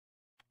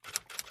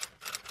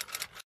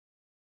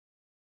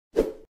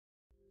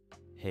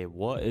Hey,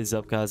 what is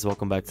up guys?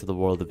 Welcome back to the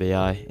world of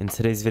AI. In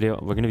today's video,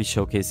 we're going to be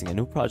showcasing a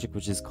new project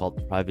which is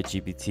called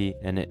PrivateGPT,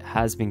 and it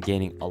has been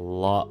gaining a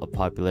lot of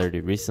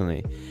popularity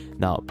recently.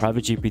 Now,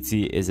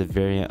 PrivateGPT is a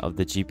variant of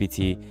the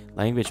GPT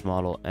language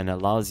model and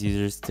allows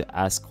users to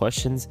ask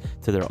questions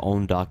to their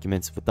own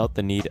documents without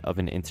the need of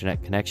an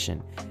internet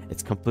connection.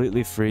 It's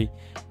completely free,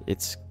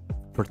 it's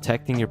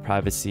protecting your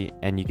privacy,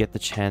 and you get the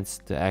chance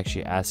to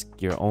actually ask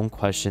your own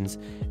questions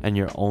and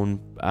your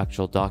own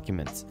actual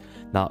documents.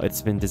 Now,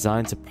 it's been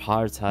designed to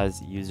prioritize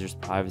users'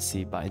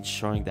 privacy by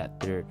ensuring that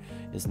there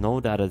is no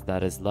data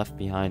that is left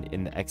behind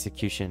in the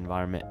execution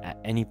environment at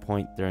any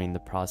point during the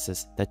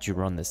process that you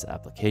run this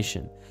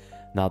application.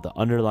 Now, the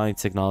underlying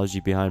technology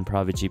behind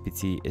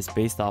PrivateGPT is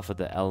based off of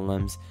the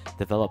LLMs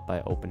developed by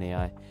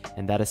OpenAI,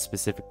 and that is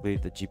specifically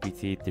the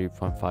GPT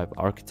 3.5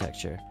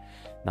 architecture.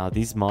 Now,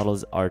 these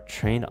models are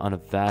trained on a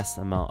vast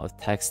amount of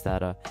text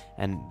data,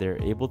 and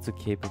they're able to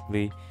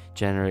capably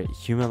generate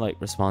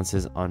human-like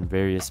responses on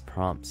various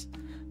prompts.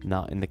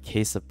 Now, in the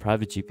case of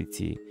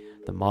PrivateGPT,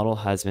 the model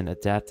has been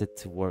adapted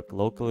to work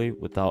locally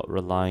without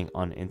relying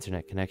on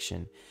internet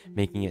connection,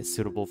 making it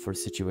suitable for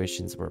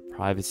situations where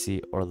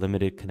privacy or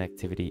limited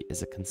connectivity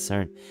is a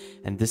concern.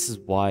 And this is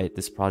why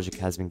this project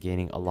has been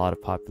gaining a lot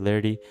of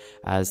popularity,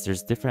 as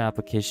there's different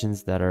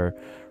applications that are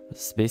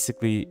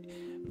basically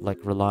like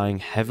relying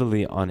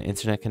heavily on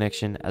internet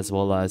connection, as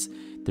well as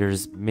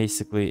there's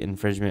basically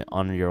infringement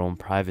on your own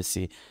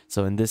privacy.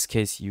 So in this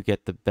case, you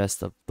get the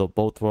best of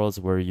both worlds,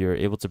 where you're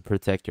able to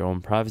protect your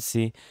own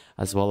privacy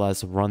as well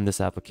as run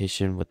this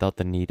application without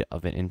the need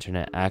of an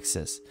internet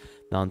access.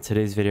 Now, in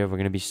today's video, we're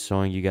going to be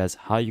showing you guys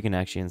how you can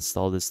actually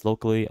install this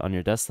locally on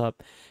your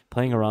desktop,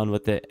 playing around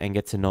with it, and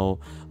get to know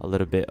a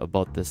little bit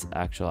about this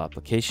actual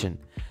application.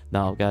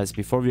 Now guys,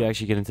 before we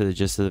actually get into the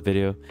gist of the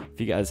video, if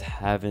you guys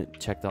haven't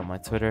checked out my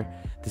Twitter,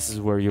 this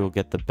is where you'll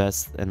get the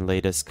best and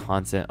latest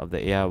content of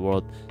the AI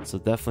world, so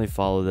definitely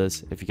follow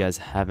this if you guys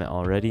haven't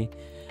already.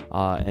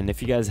 And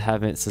if you guys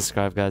haven't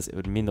subscribed, guys, it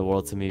would mean the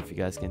world to me if you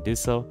guys can do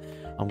so.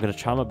 I'm gonna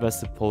try my best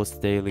to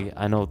post daily.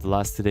 I know the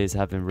last 2 days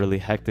have been really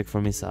hectic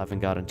for me, so I haven't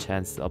gotten a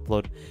chance to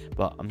upload,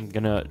 but I'm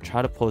gonna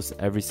try to post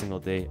every single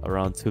day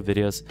around 2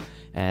 videos.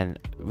 And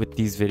with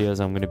these videos,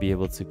 I'm gonna be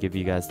able to give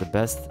you guys the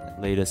best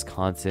latest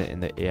content in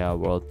the AI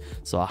world.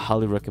 So I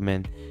highly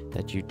recommend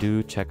that you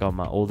do check out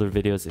my older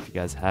videos if you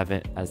guys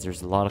haven't, as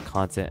there's a lot of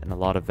content and a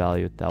lot of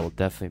value that will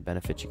definitely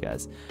benefit you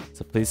guys.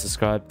 So please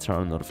subscribe, turn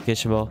on the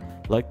notification bell,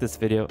 like this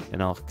video,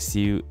 and I'll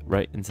see you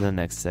right into the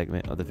next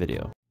segment of the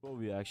video. Before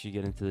we actually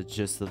get into the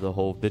gist of the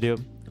whole video,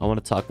 I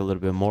want to talk a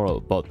little bit more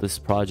about this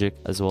project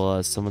as well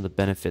as some of the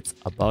benefits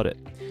about it.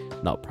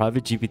 Now,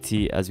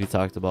 PrivateGPT, as we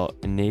talked about,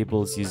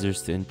 enables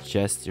users to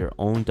ingest your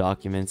own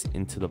documents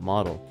into the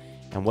model.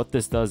 And what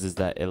this does is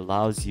that it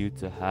allows you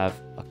to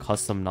have a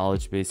custom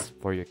knowledge base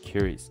for your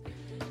queries.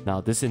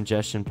 Now, this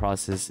ingestion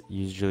process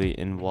usually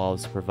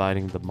involves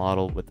providing the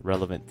model with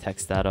relevant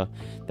text data.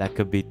 That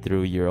could be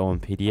through your own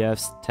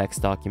PDFs,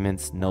 text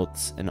documents,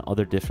 notes, and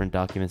other different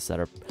documents that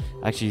are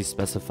actually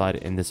specified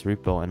in this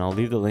repo. And I'll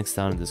leave the links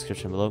down in the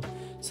description below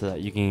so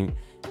that you can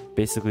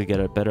basically get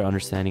a better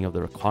understanding of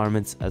the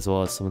requirements as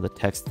well as some of the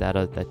text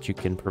data that you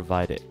can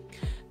provide it.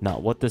 Now,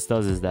 what this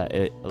does is that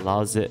it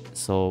allows it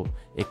so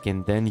it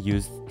can then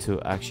use to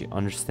actually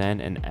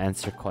understand and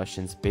answer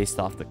questions based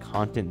off the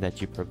content that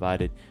you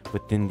provided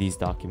within these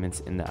documents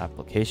in the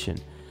application.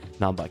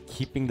 Now, by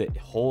keeping the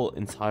whole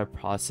entire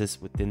process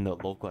within the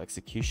local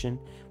execution,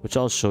 which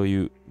I'll show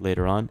you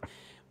later on,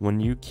 when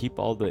you keep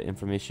all the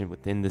information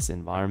within this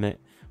environment,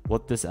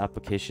 what this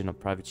application of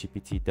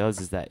PrivateGPT does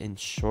is that it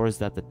ensures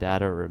that the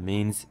data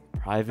remains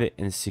private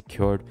and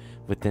secured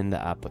within the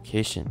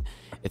application.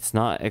 It's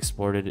not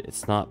exported,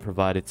 it's not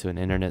provided to an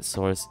internet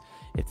source,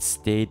 it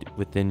stayed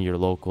within your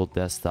local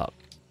desktop.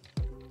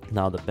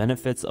 Now, the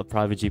benefits of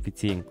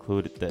PrivateGPT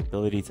include the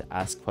ability to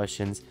ask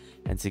questions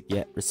and to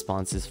get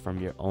responses from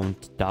your own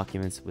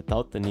documents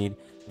without the need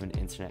of an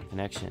internet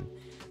connection.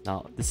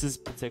 Now, this is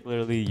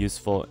particularly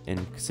useful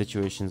in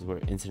situations where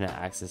internet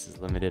access is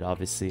limited,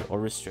 obviously, or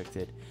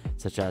restricted,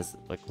 such as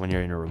like when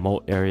you're in a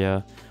remote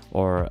area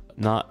or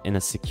not in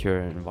a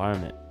secure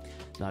environment.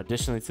 Now,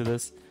 additionally to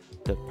this,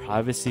 the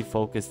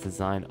privacy-focused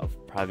design of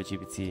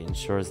PrivateGPT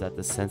ensures that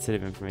the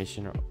sensitive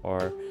information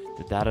or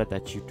the data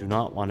that you do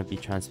not want to be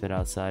transmitted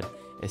outside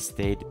is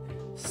stayed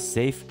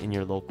safe in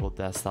your local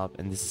desktop,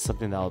 and this is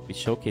something that I'll be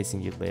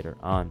showcasing you later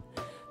on.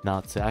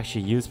 Now, to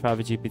actually use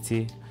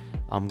PrivateGPT,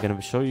 I'm going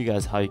to show you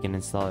guys how you can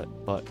install it,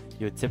 but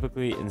you would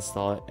typically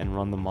install it and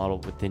run the model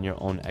within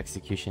your own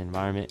execution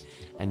environment,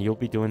 and you'll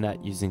be doing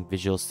that using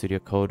Visual Studio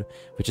Code,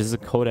 which is a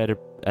code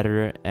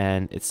editor,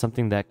 and it's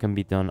something that can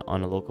be done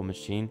on a local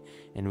machine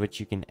in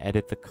which you can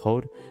edit the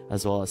code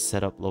as well as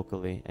set up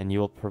locally, and you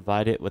will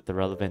provide it with the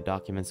relevant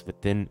documents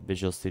within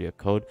Visual Studio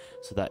Code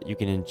so that you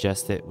can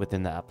ingest it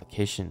within the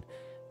application.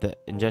 The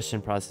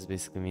ingestion process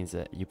basically means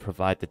that you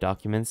provide the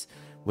documents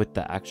with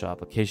the actual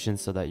application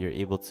so that you're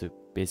able to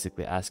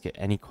basically ask it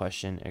any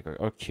question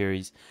or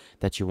queries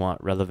that you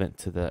want relevant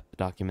to the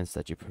documents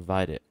that you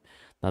provided.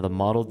 Now the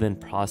model then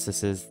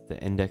processes the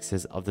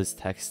indexes of this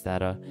text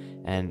data,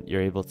 and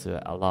you're able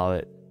to allow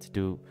it to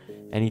do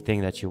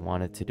anything that you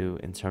want it to do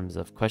in terms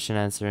of question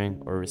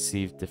answering or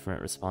receive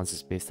different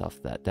responses based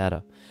off that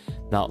data.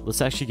 Now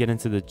let's actually get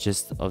into the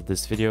gist of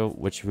this video,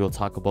 which we'll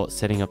talk about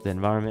setting up the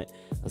environment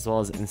as well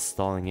as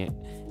installing it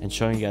and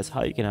showing you guys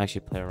how you can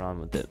actually play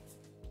around with it.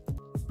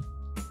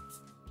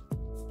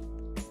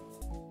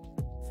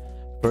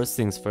 First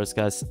things first,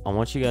 guys, I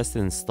want you guys to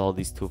install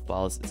these two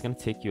files. It's going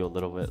to take you a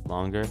little bit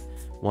longer.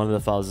 One of the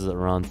files is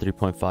around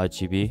 3.5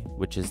 GB,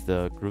 which is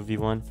the Groovy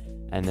one,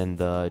 and then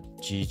the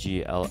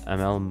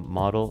GGLML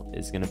model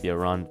is going to be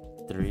around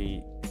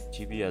 3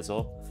 GB as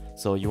well.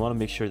 So you want to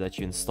make sure that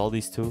you install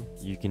these two.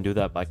 You can do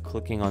that by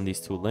clicking on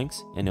these two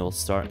links, and it will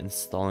start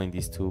installing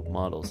these two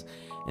models.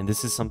 And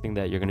this is something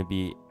that you're going to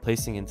be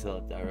placing into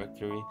a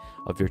directory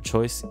of your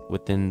choice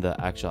within the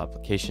actual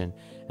application.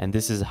 And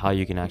this is how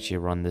you can actually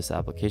run this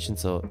application.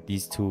 So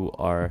these two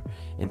are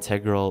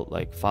integral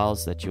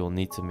files that you will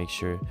need to make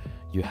sure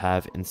you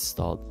have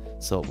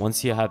installed. So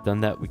once you have done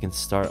that, we can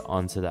start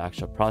onto the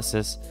actual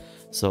process.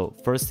 So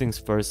first things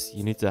first,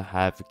 you need to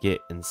have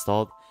Git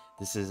installed.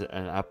 This is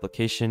an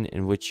application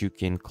in which you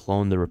can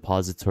clone the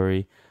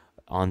repository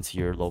onto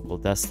your local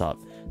desktop.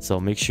 So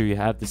make sure you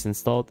have this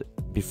installed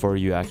before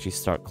you actually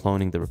start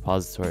cloning the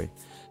repository.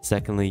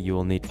 Secondly, you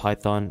will need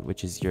Python,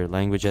 which is your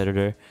language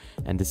editor,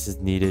 and this is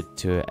needed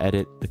to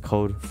edit the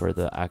code for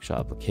the actual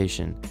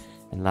application.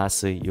 And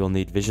lastly, you'll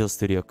need Visual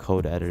Studio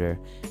Code Editor,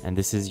 and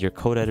this is your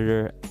code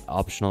editor,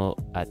 optional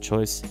at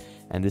choice,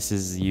 and this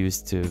is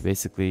used to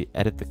basically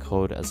edit the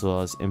code as well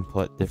as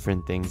input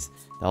different things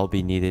that will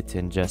be needed to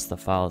ingest the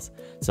files.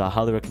 So I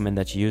highly recommend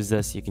that you use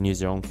this. You can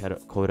use your own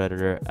code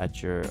editor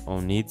at your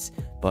own needs,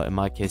 but in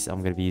my case, I'm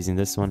going to be using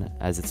this one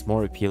as it's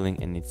more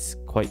appealing and it's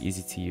quite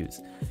easy to use.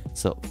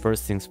 So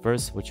first things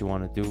first, what you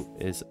want to do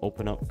is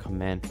open up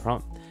command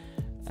prompt,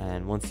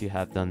 and once you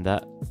have done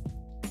that,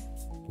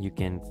 you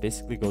can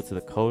basically go to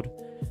the code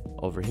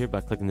over here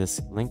by clicking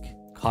this link,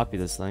 copy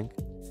this link,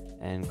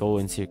 and go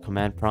into your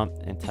command prompt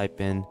and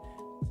type in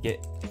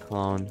git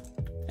clone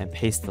and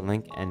paste the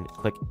link and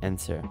click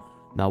enter.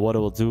 Now what it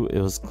will do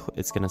is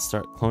it's going to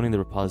start cloning the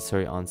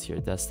repository onto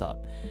your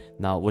desktop.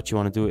 Now what you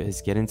want to do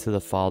is get into the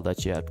file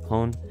that you had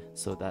cloned,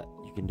 so that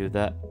you can do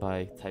that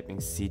by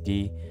typing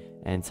cd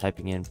and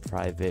typing in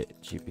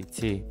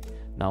PrivateGPT.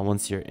 Now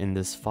once you're in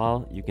this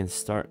file, you can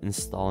start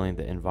installing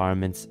the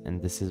environments,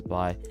 and this is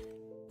by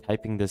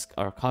typing this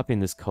or copying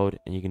this code,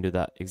 and you can do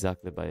that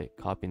exactly by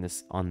copying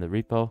this on the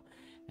repo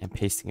and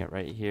pasting it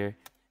right here.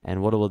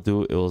 And what it will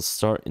do, it will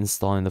start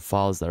installing the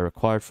files that are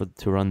required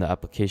to run the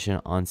application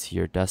onto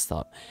your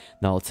desktop.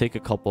 Now it'll take a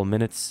couple of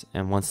minutes,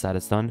 and once that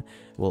is done,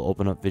 we'll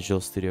open up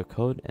Visual Studio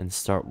Code and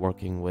start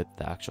working with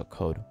the actual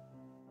code.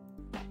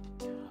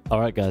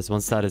 Alright guys,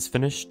 once that is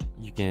finished,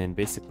 you can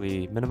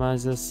basically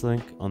minimize this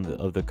link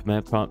of the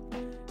command prompt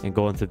and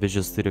go into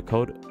Visual Studio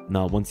Code.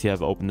 Now once you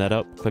have opened that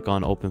up, click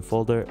on open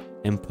folder,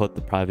 input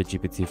the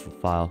PrivateGPT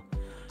file.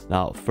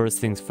 Now first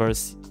things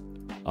first,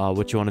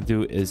 what you want to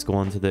do is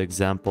go into the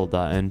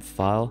example.env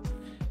file,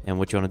 and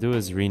what you want to do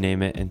is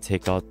rename it and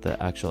take out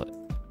the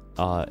actual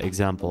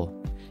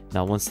example.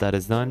 Now once that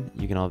is done,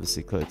 you can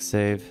obviously click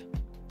save,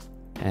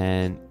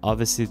 and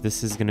obviously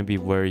this is going to be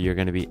where you're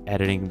going to be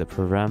editing the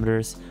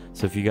parameters.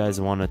 So if you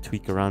guys want to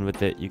tweak around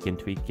with it, you can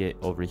tweak it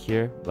over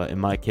here, but in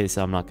my case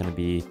I'm not going to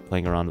be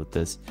playing around with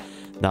this.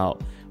 Now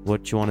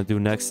what you want to do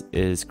next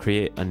is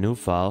create a new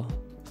file,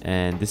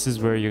 and this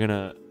is where you're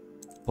going to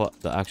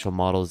put the actual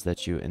models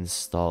that you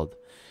installed.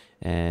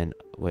 And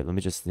wait, let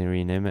me just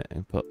rename it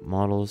and put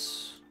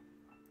models.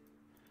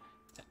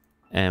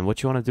 And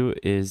what you want to do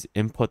is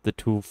input the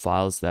two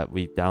files that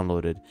we've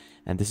downloaded,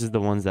 and this is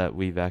the ones that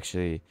we've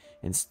actually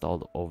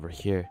installed over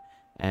here.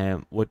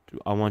 And what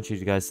I want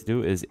you guys to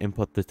do is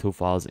input the two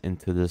files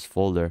into this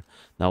folder.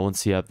 Now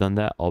once you have done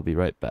that, I'll be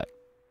right back.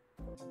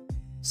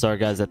 Sorry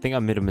guys, I think I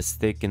made a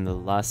mistake in the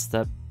last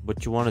step.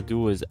 What you want to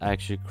do is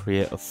actually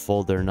create a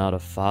folder, not a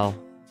file.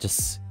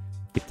 Just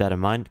keep that in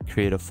mind.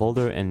 Create a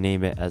folder and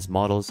name it as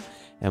models.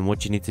 And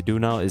what you need to do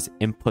now is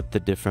input the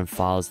different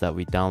files that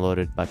we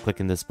downloaded by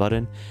clicking this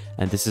button,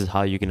 and this is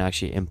how you can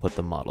actually input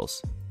the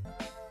models.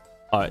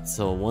 Alright,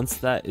 so once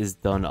that is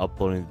done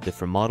uploading the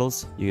different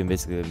models, you can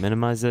basically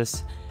minimize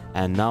this.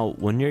 And now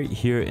when you're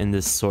here in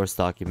this source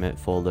document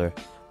folder,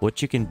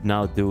 what you can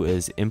now do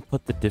is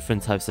input the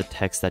different types of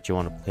text that you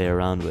want to play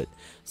around with.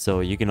 So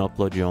you can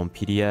upload your own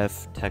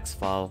PDF, text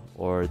file,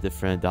 or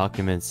different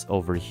documents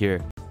over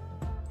here.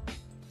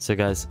 So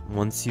guys,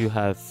 once you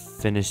have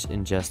finished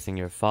ingesting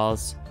your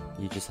files,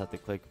 you just have to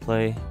click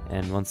play,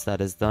 and once that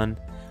is done,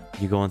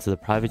 you go into the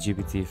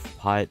PrivateGPT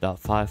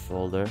py.5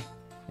 folder,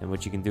 and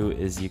what you can do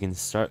is you can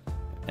start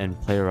and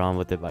play around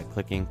with it by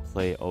clicking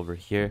play over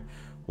here.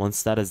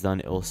 Once that is done,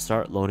 it will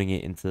start loading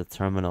it into the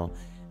terminal,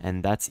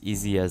 and that's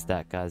easy as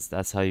that, guys.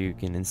 That's how you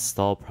can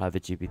install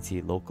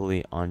PrivateGPT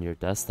locally on your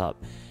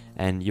desktop.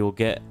 And you'll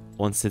get,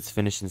 once it's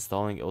finished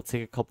installing, it will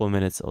take a couple of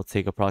minutes. It'll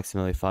take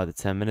approximately 5 to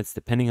 10 minutes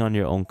depending on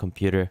your own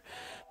computer,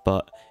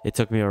 but it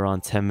took me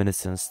around 10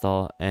 minutes to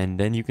install. And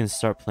then you can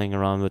start playing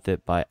around with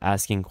it by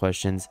asking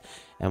questions,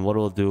 and what it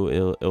will do,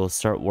 it will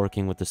start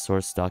working with the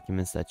source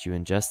documents that you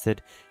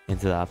ingested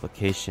into the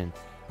application.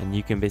 And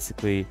you can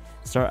basically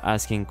start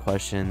asking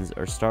questions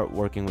or start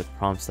working with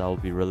prompts that will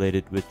be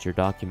related with your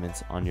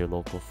documents on your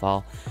local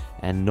file,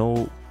 and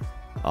no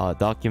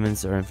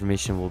documents or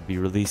information will be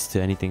released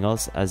to anything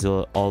else, as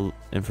all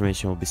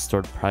information will be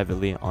stored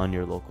privately on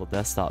your local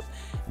desktop.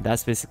 And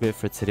that's basically it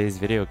for today's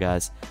video,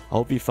 guys. I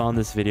hope you found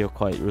this video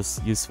quite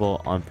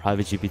useful on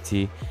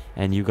PrivateGPT,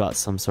 and you got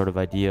some sort of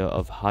idea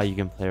of how you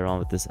can play around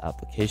with this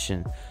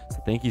application. So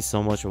thank you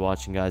so much for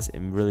watching, guys. It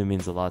really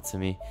means a lot to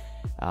me.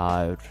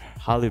 I would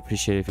highly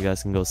appreciate it if you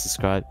guys can go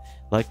subscribe,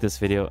 like this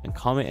video, and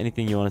comment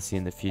anything you want to see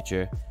in the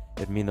future.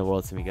 It'd mean the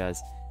world to me,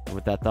 guys. And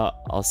with that thought,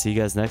 I'll see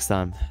you guys next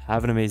time.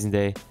 Have an amazing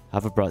day,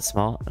 have a bright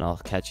smile, and I'll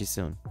catch you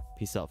soon.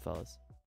 Peace out, fellas.